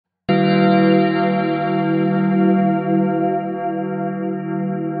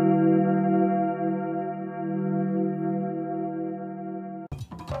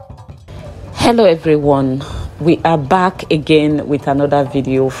Hello everyone, we are back again with another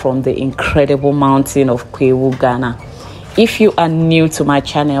video from the incredible mountain of Kwewu, Ghana. If you are new to my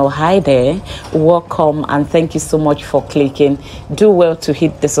channel, hi there, welcome and thank you so much for clicking. Do well to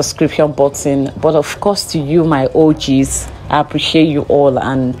hit the subscription button, but of course to you my OGs, I appreciate you all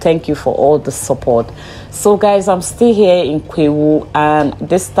and thank you for all the support. So guys, I'm still here in Kwewu and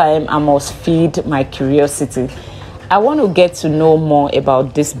this time I must feed my curiosity. I want to get to know more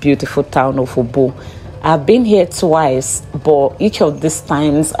about this beautiful town of Obo. I've been here twice, but each of these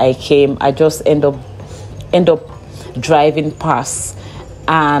times I came, I just end up driving past,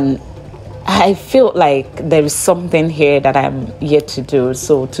 and I feel like there is something here that I'm yet to do.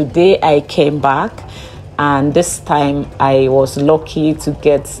 So today I came back, and this time I was lucky to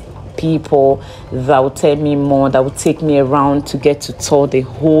get people that will tell me more, that will take me around to get to tour the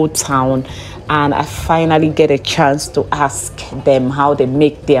whole town. And I finally get a chance to ask them how they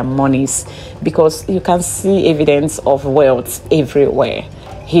make their monies, because you can see evidence of wealth everywhere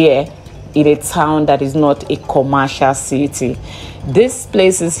here in a town that is not a commercial city. This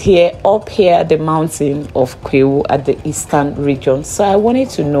place is here, up here at the mountain of Kwewu at the eastern region. So I wanted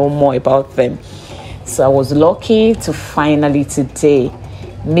to know more about them. So I was lucky to finally today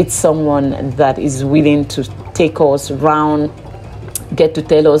meet someone that is willing to take us around, get to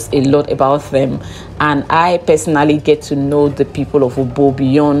tell us a lot about them, and I personally get to know the people of Obo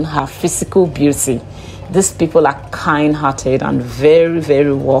beyond her physical beauty. These people are kind-hearted and very,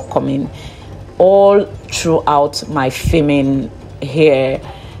 very welcoming. All throughout my filming here,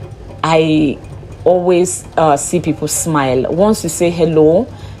 I always see people smile. Once you say hello,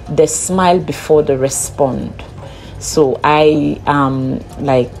 they smile before they respond. So I am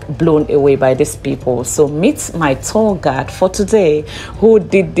like blown away by these people. So meet my tour guide for today, who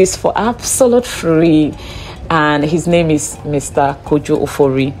did this for absolute free, and his name is Mr. Kojo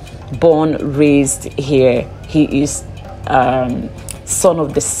Ofori, born, raised here. He is son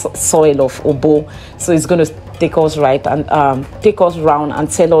of the soil of Obo. So he's going to take us take us around and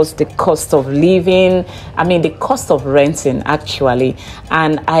tell us the cost of living, the cost of renting actually.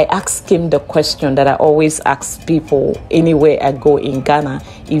 And I asked him the question that I always ask people anywhere I go in Ghana,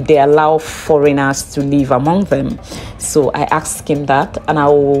 if they allow foreigners to live among them. So I asked him that, and I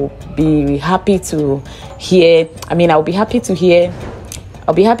will be happy to hear,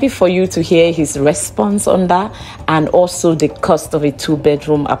 I'll be happy for you to hear his response on that, and also the cost of a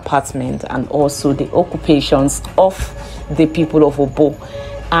 2-bedroom apartment, and also the occupations of the people of Obo.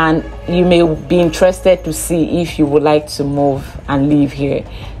 And you may be interested to see if you would like to move and live here.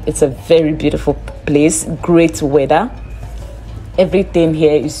 It's a very beautiful place, great weather. Everything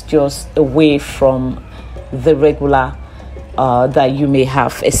here is just away from the regular that you may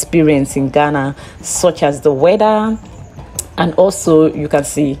have experienced in Ghana, such as the weather. And also you can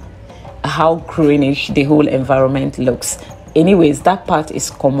see how greenish the whole environment looks. Anyways, that part is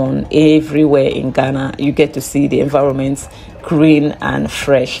common everywhere in Ghana. You get to see the environment green and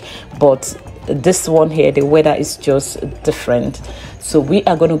fresh, but this one here, the weather is just different. So we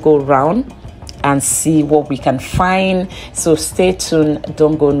are going to go around and see what we can find, so stay tuned,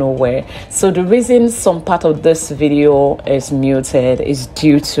 don't go nowhere. So the reason some part of this video is muted is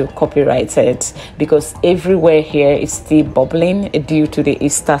due to copyrighted, because everywhere here is still bubbling due to the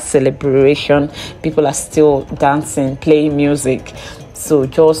Easter celebration. People are still dancing, playing music. So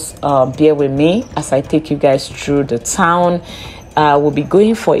just bear with me as I take you guys through the town. We'll be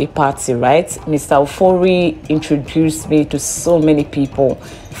going for a party, right? Mr. Ofori introduced me to so many people,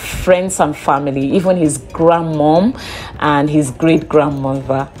 friends and family, even his grandmom and his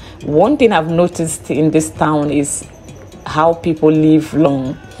great-grandmother. One thing I've noticed in this town is how people live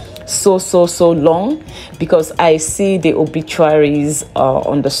long. So long, because I see the obituaries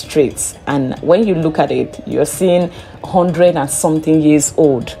on the streets, and when you look at it, you're seeing 100 and something years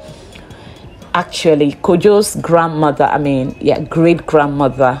old. Actually, Kojo's grandmother,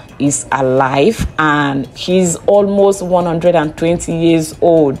 great-grandmother is alive, and she's almost 120 years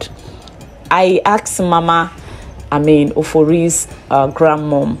old. I asked Mama, Ofori's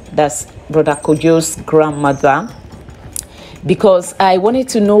grandmom, that's Brother Kojo's grandmother, because I wanted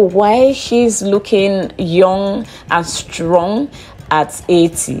to know why she's looking young and strong at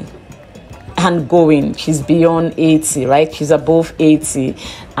 80. And going, she's beyond 80, right? She's above 80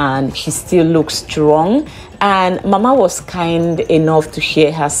 and she still looks strong. And Mama was kind enough to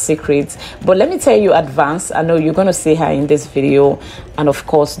share her secrets. But let me tell you advance, I know you're going to see her in this video, and of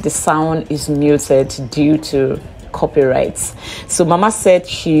course the sound is muted due to copyrights. So Mama said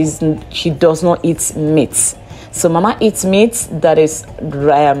she does not eat meat. So Mama eats meat that is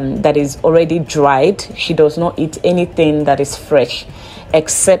already dried. She does not eat anything that is fresh.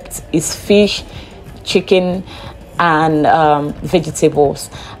 except it's fish, chicken, and vegetables,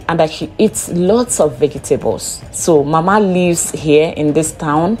 and that she eats lots of vegetables. So Mama lives here in this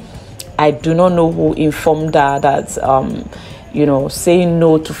town. I do not know who informed her that you know, saying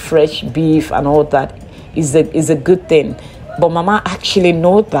no to fresh beef and all that is a good thing, but Mama actually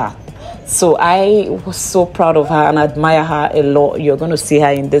knows that. So I was so proud of her and admire her a lot. You're going to see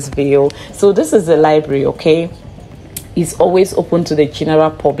her in this video. So this is the library, okay? It's always open to the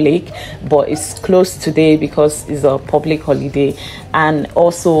general public, but it's closed today because it's a public holiday. And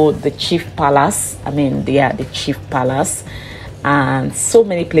also the Chief Palace. I mean, they are the Chief Palace. And so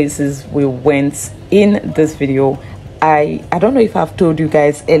many places we went in this video. I don't know if I've told you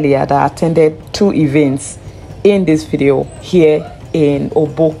guys earlier that I attended 2 events in this video here in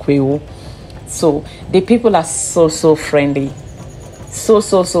Obo. So the people are so friendly,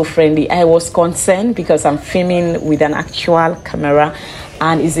 so friendly. I was concerned because I'm filming with an actual camera,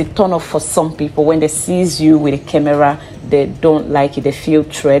 and it's a turn off for some people. When they sees you with a camera, they don't like it, they feel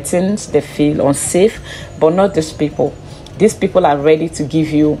threatened, they feel unsafe. But not these people. These people are ready to give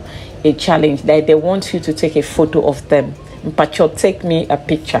you a challenge. Like, they want you to take a photo of them. Mpacho, take me a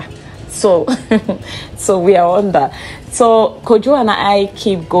picture. So so we are on that. So Kojo and I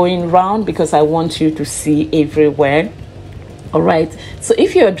keep going round because I want you to see everywhere. All right, so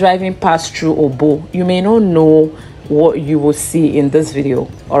if you're driving past through Obo, you may not know what you will see in this video.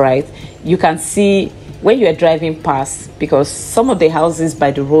 All right, you can see when you are driving past, because some of the houses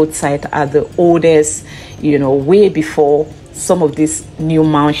by the roadside are the oldest, you know, way before some of these new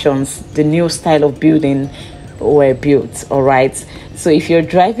mansions, the new style of building were built. All right, so if you're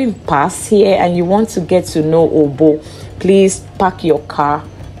driving past here and you want to get to know Obo, please park your car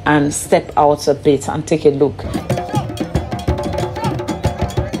and step out a bit and take a look.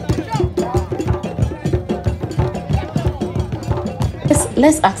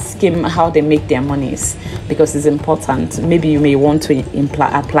 Let's ask him how they make their monies, because it's important. Maybe you may want to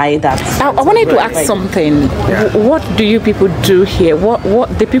apply that. I wanted to ask something. Yeah. What do you people do here? What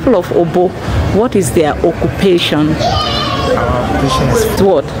the people of Obo, what is their occupation? Our occupation is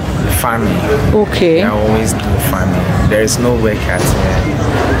what? Farming. Okay. I always do farming. There is no work at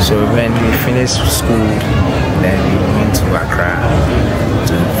here. So when we finish school, then we went to Accra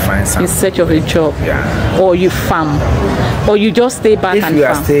to find something. In search of a job. Yeah. Or you farm. Or you just stay back and farm. If you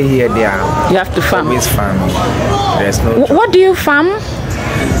are staying here, there you have to farm. Always farming. There's no job. What do you farm?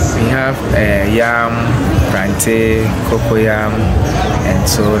 We have yam, plantain, cocoyam, and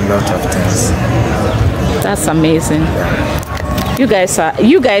so a lot of things. That's amazing. You guys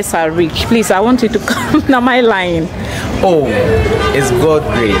are rich. Please, I want you to come to my line. Oh, it's God's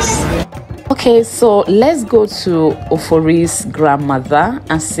grace. Okay, so let's go to Ofori's grandmother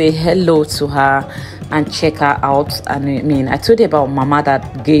and say hello to her and check her out. And I mean, I told you about Mama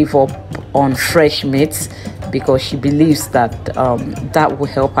that gave up on fresh meat because she believes that that will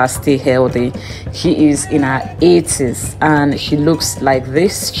help her stay healthy. She is in her 80s and she looks like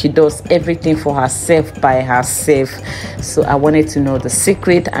this. She does everything for herself by herself. So I wanted to know the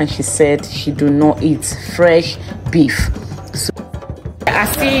secret, and she said she do not eat fresh beef. So I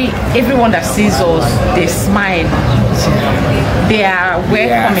see everyone that sees us, they smile. They are welcoming.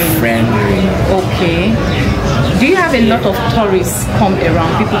 They are friendly. Okay. Do you have a lot of tourists come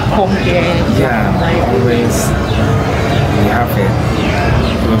around? People come here? Yeah, always. We have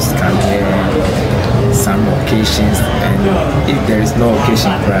those come here some occasions, and if there is no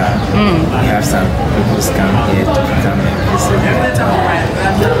occasion, we have some people come here to come and visit the town.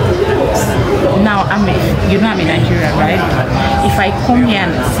 Now, I'm in Nigeria, right? If I come here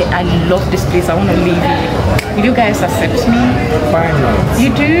and say I love this place, I want to live here, will you guys accept me? Why not? You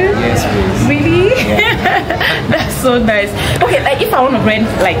do? Yes, please. Really? Yeah. That's so nice. Okay, like if I want to rent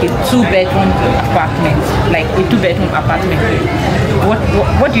like a 2-bedroom apartment,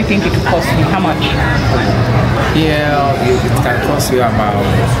 what do you think it would cost me? How much? Yeah, it can cost you about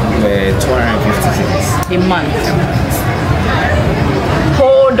 250 a month.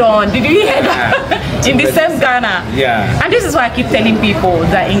 Hold on, did you hear that? In the same Ghana. Yeah. And this is why I keep telling people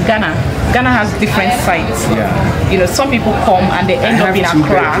that in Ghana has different sites. Yeah. You know, some people come and they end up in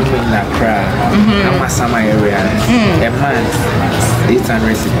Accra. In Accra, Amasama area. A month,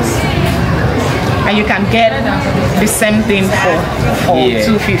 800 cities. And you can get the same thing for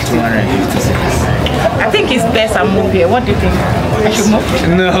 250. 250 cities. I think it's best I move here. What do you think? I should move?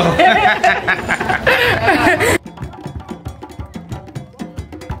 No.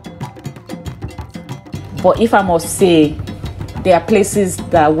 But if I must say, there are places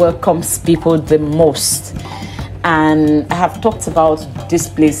that welcomes people the most. And I have talked about these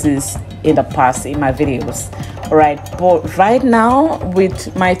places in the past in my videos. All right, but right now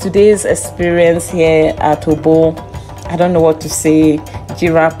with my today's experience here at Obo, I don't know what to say.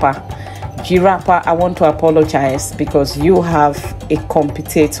 Jirapa, I want to apologize because you have a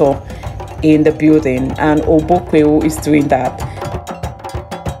competitor in the building, and Obokweu is doing that.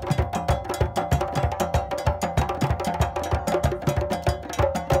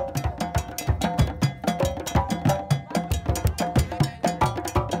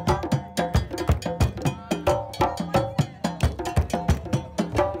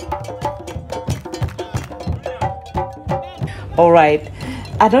 All right,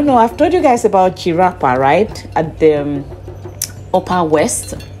 I don't know, I've told you guys about Jirapa, right? At the upper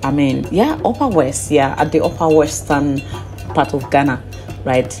west, at the upper western part of Ghana,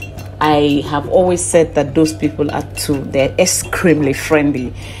 right? I have always said that those people are they're extremely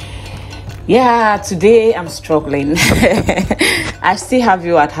friendly. Yeah, today I'm struggling. I still have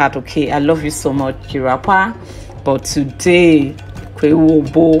you at heart, okay? I love you so much, Jirapa, but today,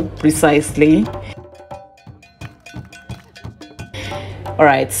 precisely. All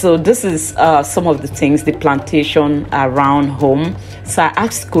right, so this is some of the things, the plantation around home. So I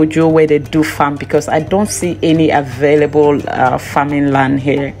asked Kojo where they do farm because I don't see any available farming land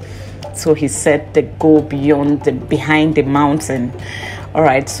here. So he said they go behind the mountain. All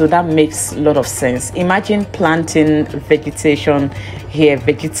right, so that makes a lot of sense. Imagine planting vegetation here,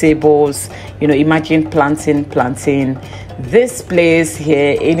 vegetables, imagine planting this place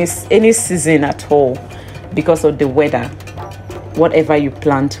here any season at all because of the weather. Whatever you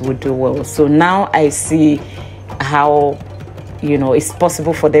plant will do well. So now I see how it's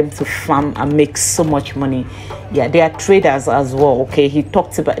possible for them to farm and make so much money. Yeah, they are traders as well. Okay, he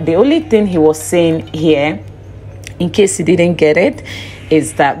talked about the only thing he was saying here, in case you didn't get it,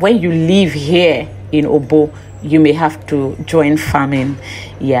 is that when you live here in Obo, you may have to join farming.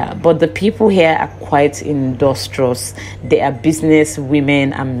 Yeah, but the people here are quite industrious. They are business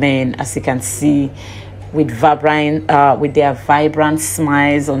women and men, as you can see, with their vibrant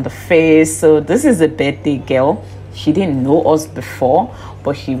smiles on the face. So this is a birthday girl. She didn't know us before,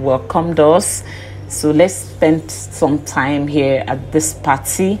 but she welcomed us. So let's spend some time here at this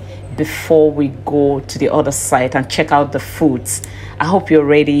party before we go to the other side and check out the foods. I hope you're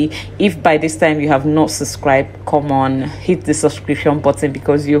ready. If by this time you have not subscribed, come on, hit the subscription button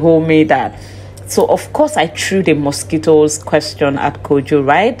because you owe me that. So of course I threw the mosquitoes question at Kojo,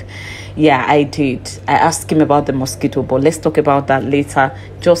 right? Yeah, I did. I asked him about the mosquito, but let's talk about that later.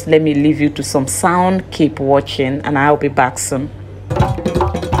 Just let me leave you to some sound. Keep watching and I'll be back soon.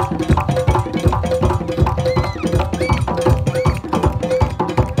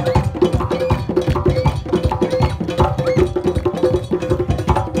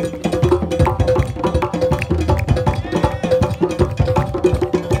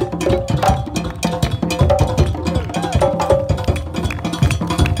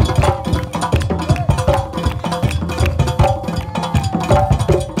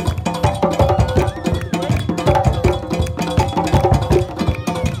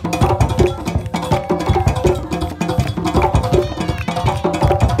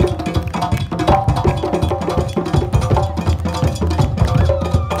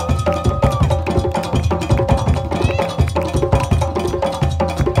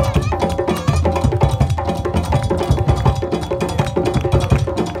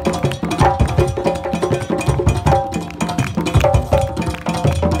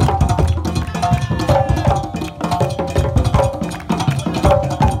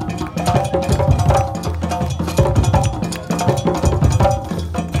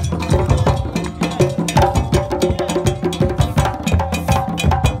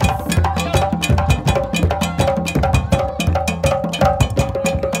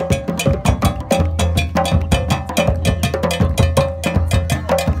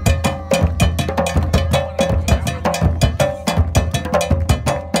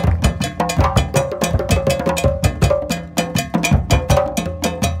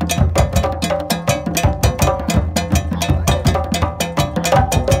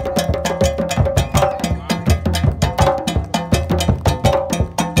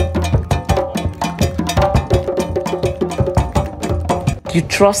 You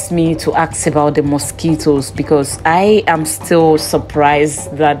trust me to ask about the mosquitoes because I am still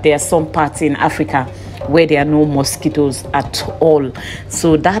surprised that there are some parts in Africa where there are no mosquitoes at all.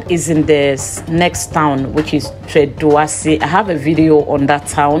 So that is in the next town, which is Tredoase. I have a video on that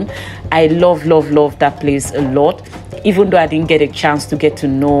town. I love that place a lot, even though I didn't get a chance to get to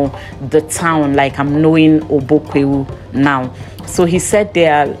know the town like I'm knowing Obokweu now. So he said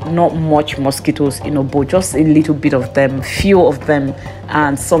there are not much mosquitoes in Obo, just a little bit of them, few of them,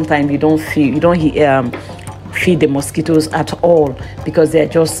 and sometimes you don't feed the mosquitoes at all because they're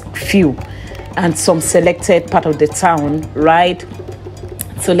just few and some selected part of the town, right?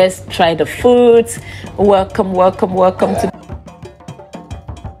 So let's try the foods. Welcome to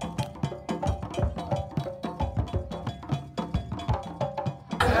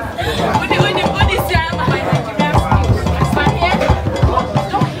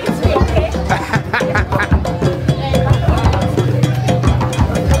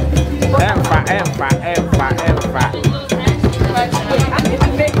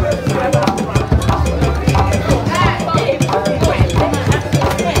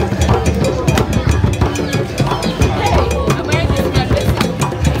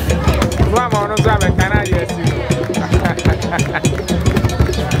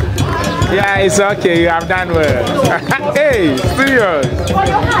Yeah, it's okay. You have done well. Hey, serious. I'm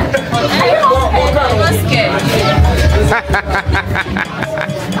scared.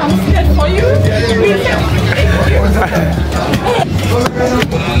 I'm scared for you.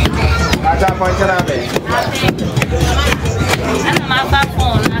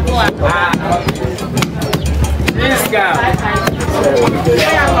 This guy.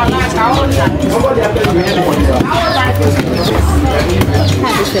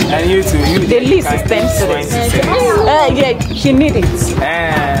 And you too. the least is 10 cents. Yeah, she need it.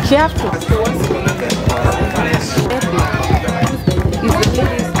 She have to.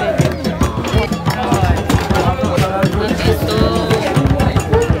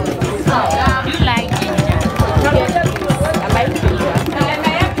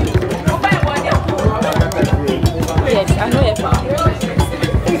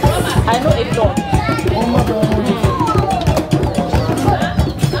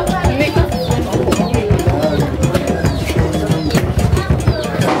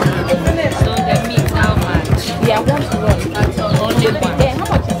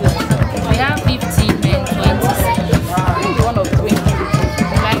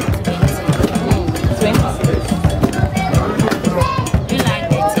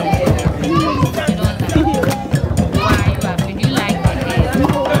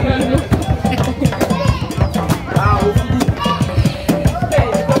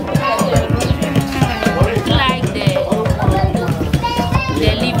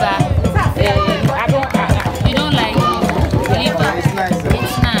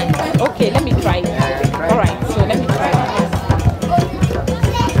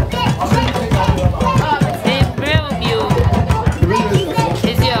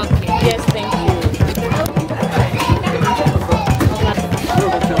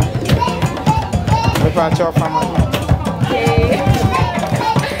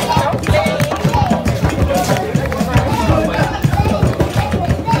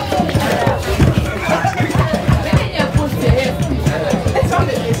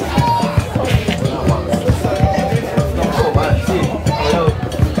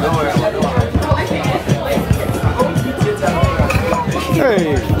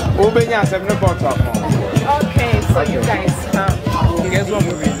 Okay, so you guys. Guess what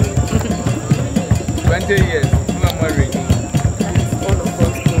movie? 20 years. I'm married.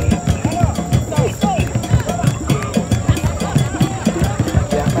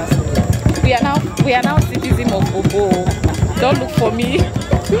 We are now citizens of Obo. Don't look for me.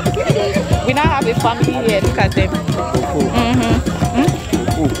 We now have a family here. Look at them.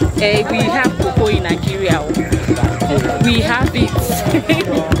 We have cocoa in Nigeria. We have it.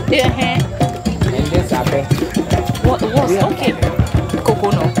 What's okay?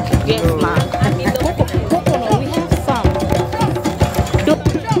 Coconut. Yes, ma'am. Coconut, we have some.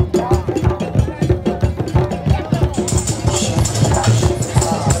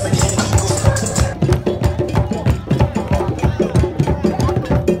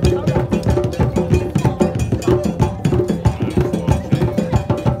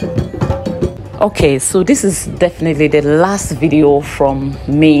 Okay, so this is definitely the last video from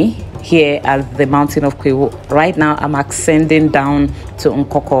me here at the mountain of Kwewo. Right now I'm ascending down to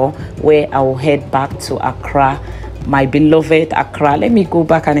Nkoko, where I will head back to Accra, my beloved Accra. Let me go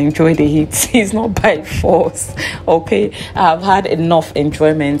back and enjoy the heat. It's not by force. Okay, I've had enough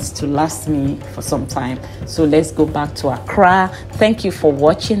enjoyment to last me for some time, so let's go back to Accra. Thank you for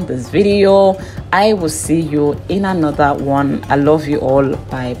watching this video. I will see you in another one. I love you all.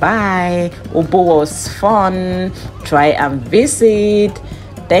 Bye bye. Obo was fun. Try and visit.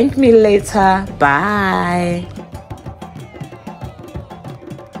 Thank me later. Bye.